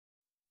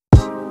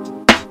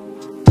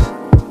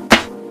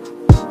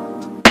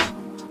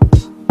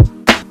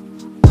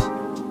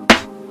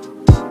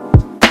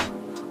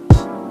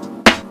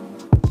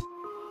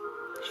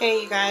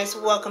Hey you guys,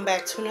 welcome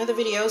back to another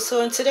video.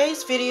 So in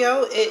today's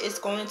video, it is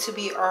going to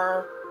be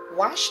our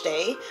wash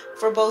day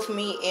for both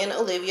me and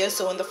Olivia.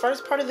 So in the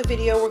first part of the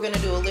video, we're going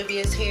to do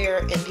Olivia's hair,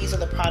 and these are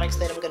the products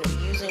that I'm going to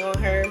be using on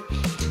her.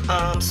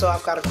 So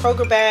I've got a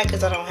Kroger bag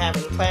because I don't have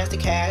any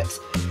plastic hats,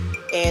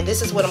 and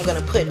this is what I'm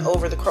going to put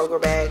over the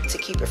Kroger bag to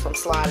keep it from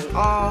sliding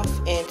off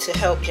and to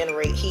help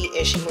generate heat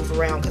as she moves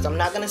around, because I'm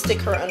not going to stick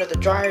her under the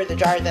dryer. The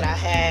dryer that I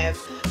have,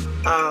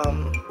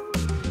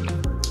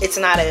 it's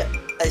not a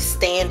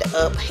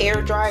stand-up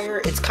hair dryer.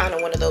 It's kind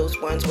of one of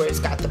those ones where it's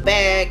got the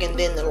bag and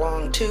then the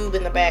long tube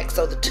in the back,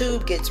 so the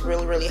tube gets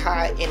really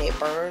hot and it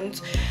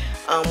burns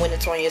when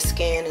it's on your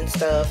skin and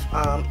stuff.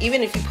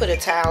 Even if you put a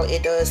towel,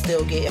 it does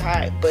still get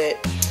hot. But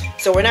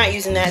so we're not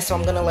using that, so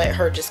I'm gonna let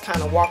her just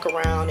kind of walk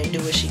around and do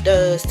what she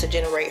does to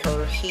generate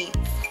her heat,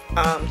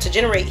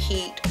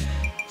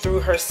 through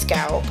her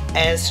scalp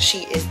as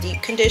she is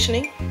deep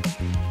conditioning.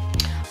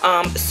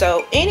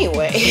 So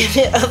anyway,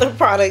 the other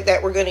product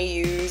that we're going to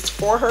use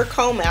for her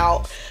comb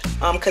out,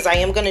 because I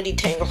am going to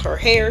detangle her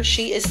hair,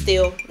 she is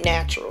still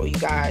natural, you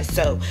guys.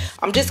 So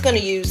I'm just going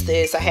to use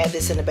this. I had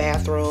this in the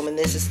bathroom, and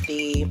this is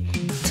the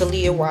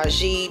Talia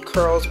Wajid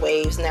Curls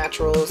Waves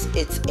Naturals.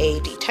 It's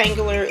a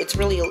detangler. It's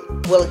really,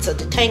 well, it's a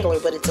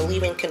detangler, but it's a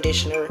leave-in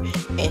conditioner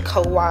and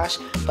co-wash.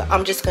 But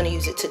I'm just going to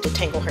use it to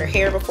detangle her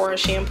hair before I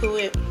shampoo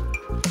it.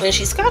 And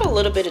she's got a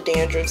little bit of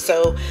dandruff,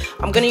 so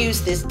I'm going to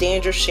use this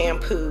dandruff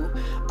shampoo.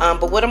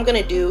 But what I'm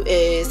going to do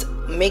is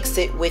mix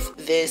it with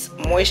this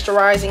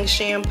moisturizing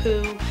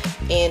shampoo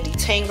and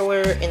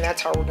detangler, and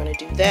that's how we're going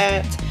to do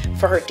that.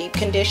 For her deep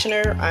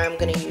conditioner, I'm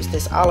going to use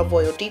this olive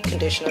oil deep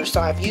conditioner.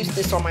 So I've used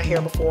this on my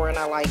hair before and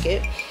I like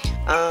it.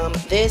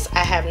 This, I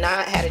have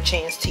not had a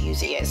chance to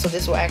use it yet, so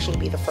this will actually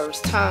be the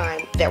first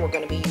time that we're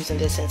going to be using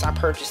this since I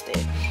purchased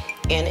it.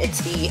 And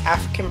it's the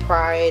African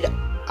Pride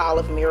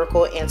Olive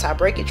Miracle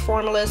anti-breakage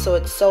formula, so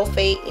it's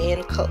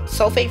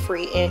sulfate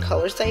free and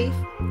color safe.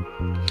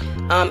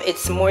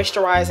 It's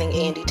moisturizing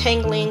and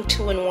detangling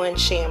 2-in-1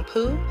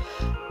 shampoo,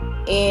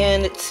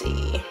 and let's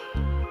see,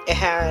 it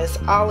has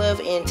olive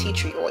and tea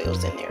tree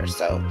oils in there.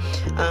 So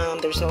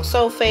there's no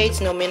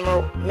sulfates, no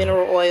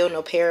mineral oil,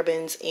 no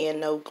parabens, and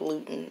no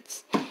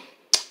glutens.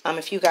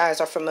 If you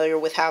guys are familiar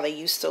with how they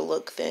used to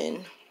look,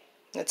 then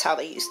that's how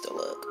they used to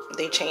look.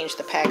 They changed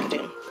the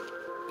packaging.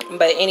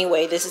 But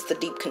anyway, this is the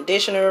deep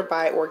conditioner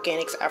by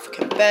Organics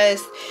African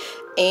Best,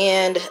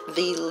 and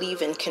the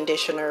leave-in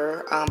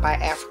conditioner by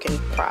African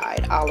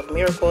Pride Olive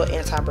Miracle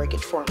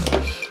anti-breakage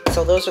formula.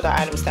 So those are the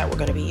items that we're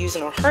going to be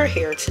using on her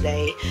hair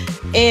today.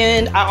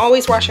 And I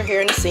always wash her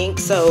hair in the sink,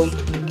 so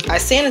I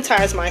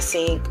sanitize my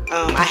sink.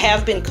 I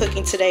have been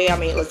cooking today. I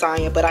made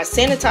lasagna, but I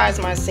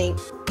sanitize my sink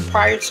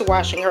prior to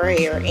washing her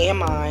hair and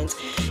mine,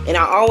 and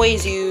I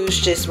always use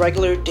just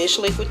regular dish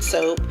liquid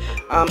soap.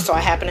 So I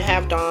happen to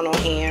have Dawn on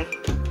hand,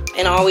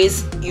 and I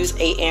always use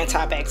a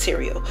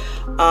antibacterial.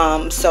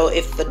 So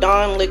if the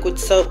Dawn liquid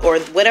soap or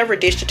whatever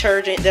dish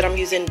detergent that I'm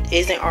using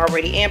isn't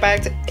already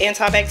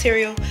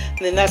antibacterial,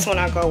 then that's when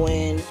I go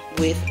in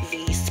with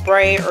the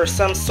spray or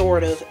some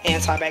sort of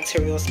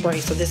antibacterial spray.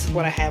 So this is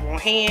what I have on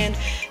hand,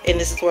 and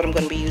this is what I'm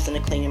going to be using to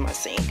clean my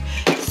sink.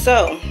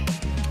 So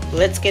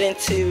let's get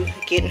into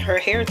getting her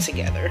hair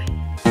together.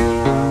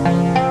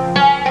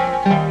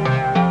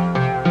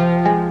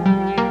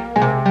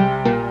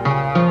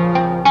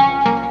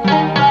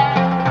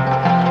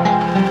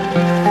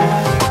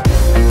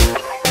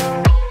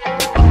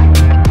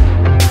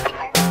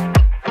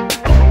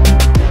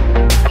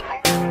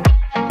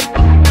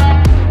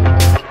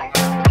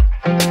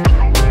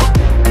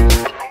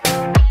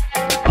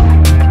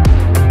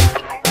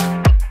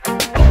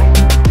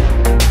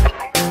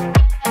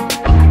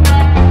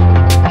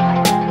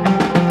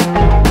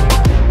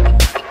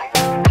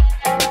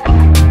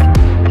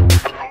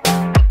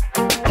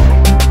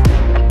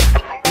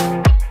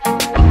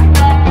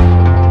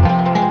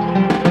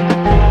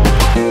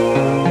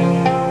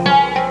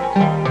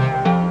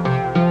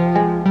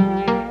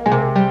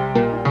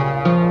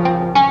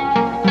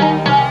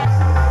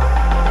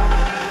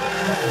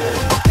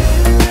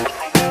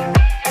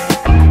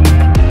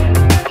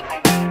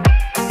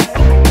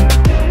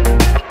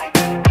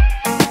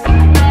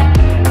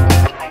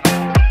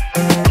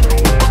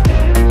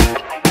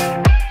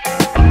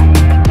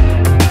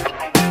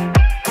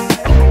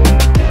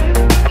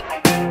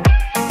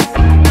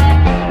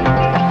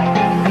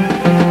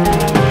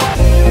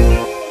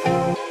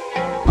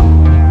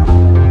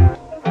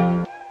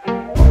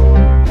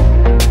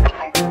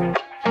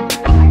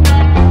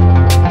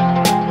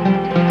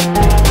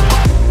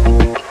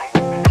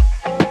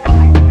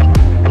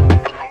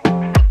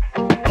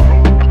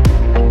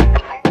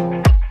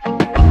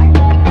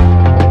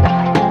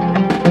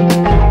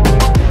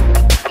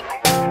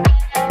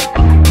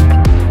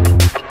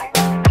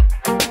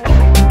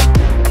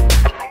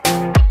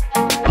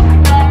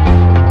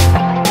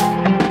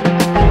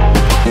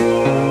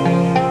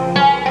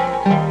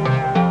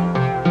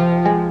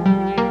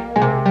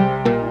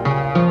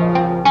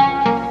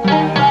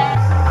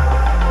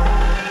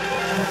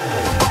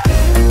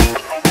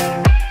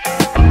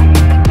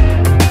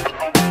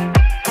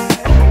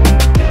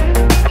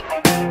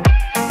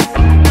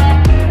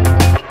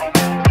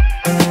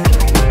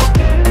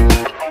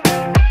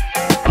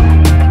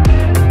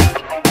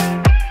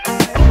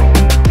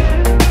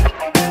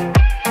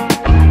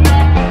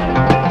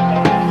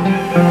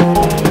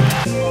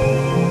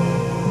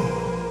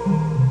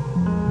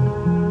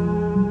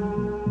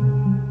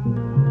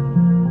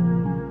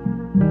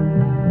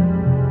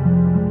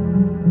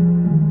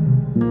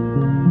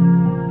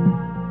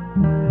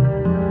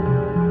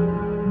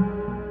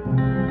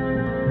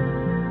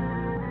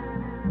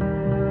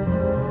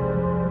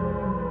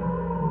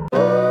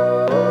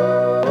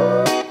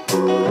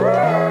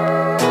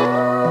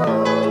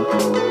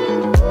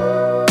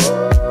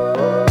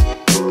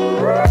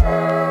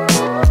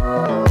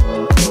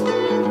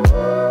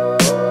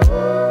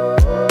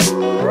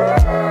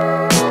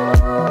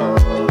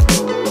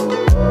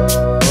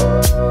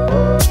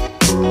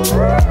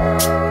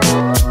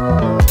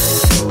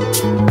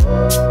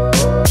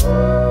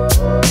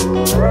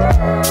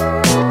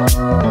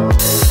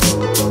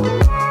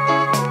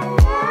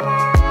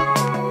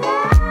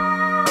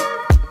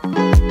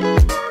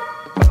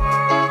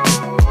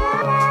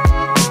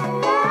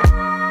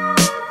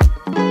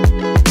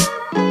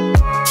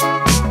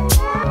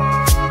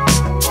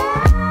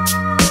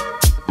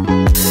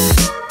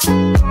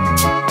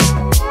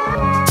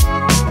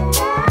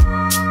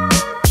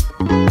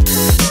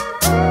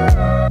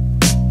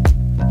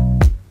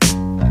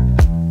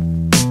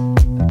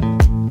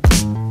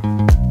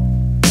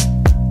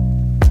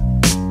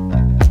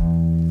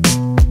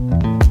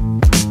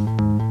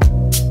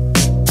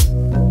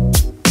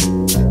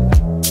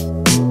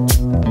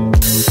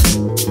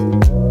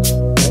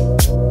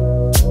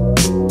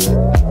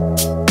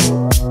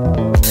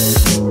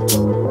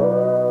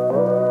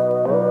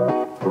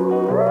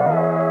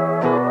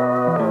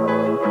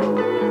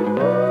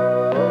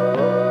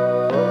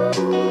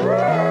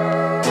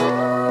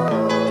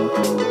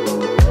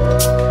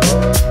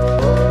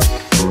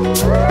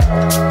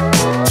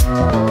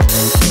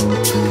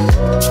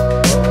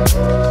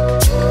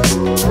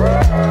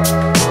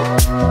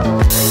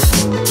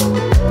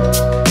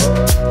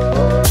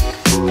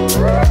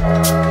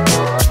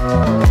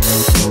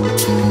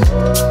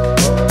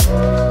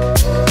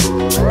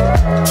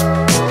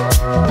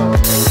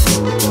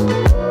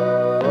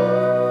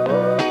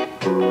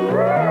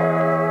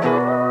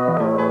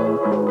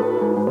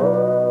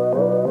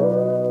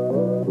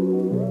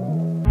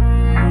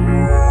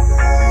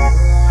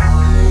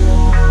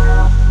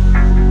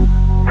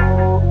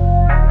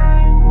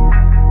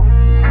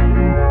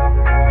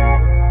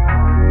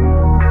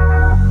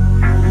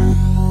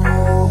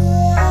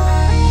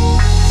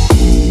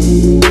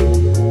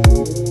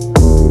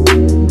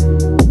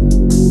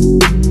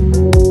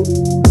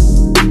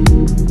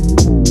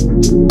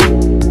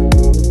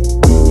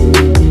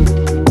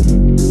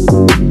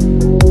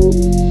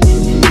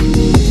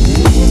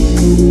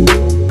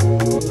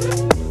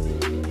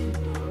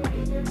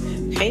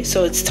 Okay,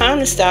 so it's time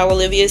to style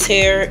Olivia's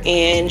hair,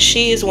 and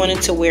she is wanting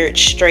to wear it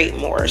straight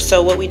more.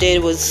 So what we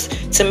did was,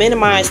 to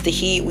minimize the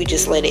heat, we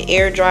just let it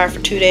air dry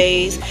for 2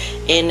 days,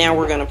 and now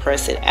we're going to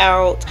press it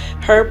out.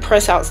 Her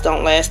press outs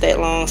don't last that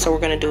long, so we're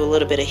going to do a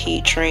little bit of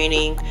heat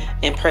training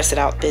and press it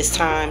out this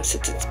time,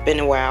 since it's been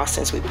a while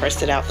since we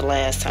pressed it out the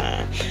last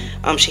time.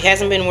 She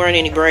hasn't been wearing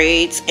any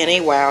braids in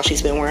a while.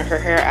 She's been wearing her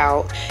hair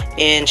out,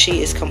 and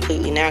she is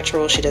completely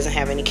natural. She doesn't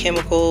have any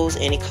chemicals,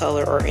 any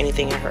color, or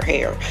anything in her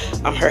hair.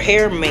 Her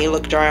hair may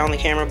look dry on the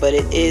camera, but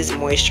it is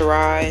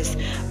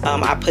moisturized.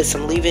 I put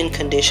some leave-in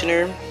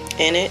conditioner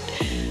in it,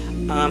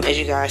 as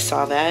you guys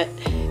saw that.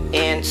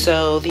 And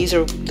so these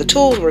are the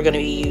tools we're going to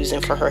be using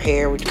for her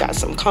hair. We've got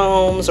some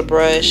combs, a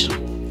brush.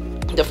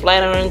 The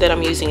flat iron that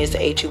I'm using is the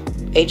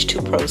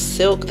H2 Pro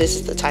Silk. This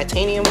is the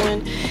titanium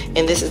one,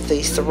 and this is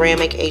the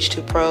ceramic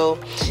H2 Pro.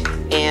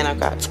 And I've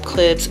got some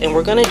clips, and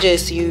we're going to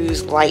just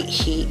use light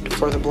heat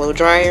for the blow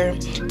dryer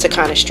to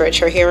kind of stretch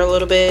her hair a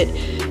little bit.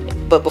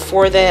 But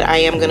before that, I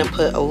am going to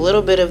put a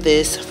little bit of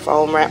this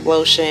foam wrap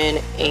lotion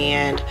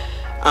and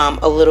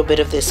a little bit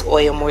of this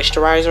oil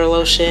moisturizer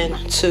lotion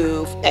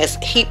as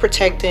heat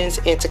protectants,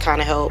 and to kind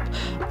of help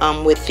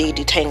with the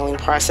detangling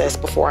process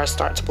before I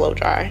start to blow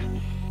dry.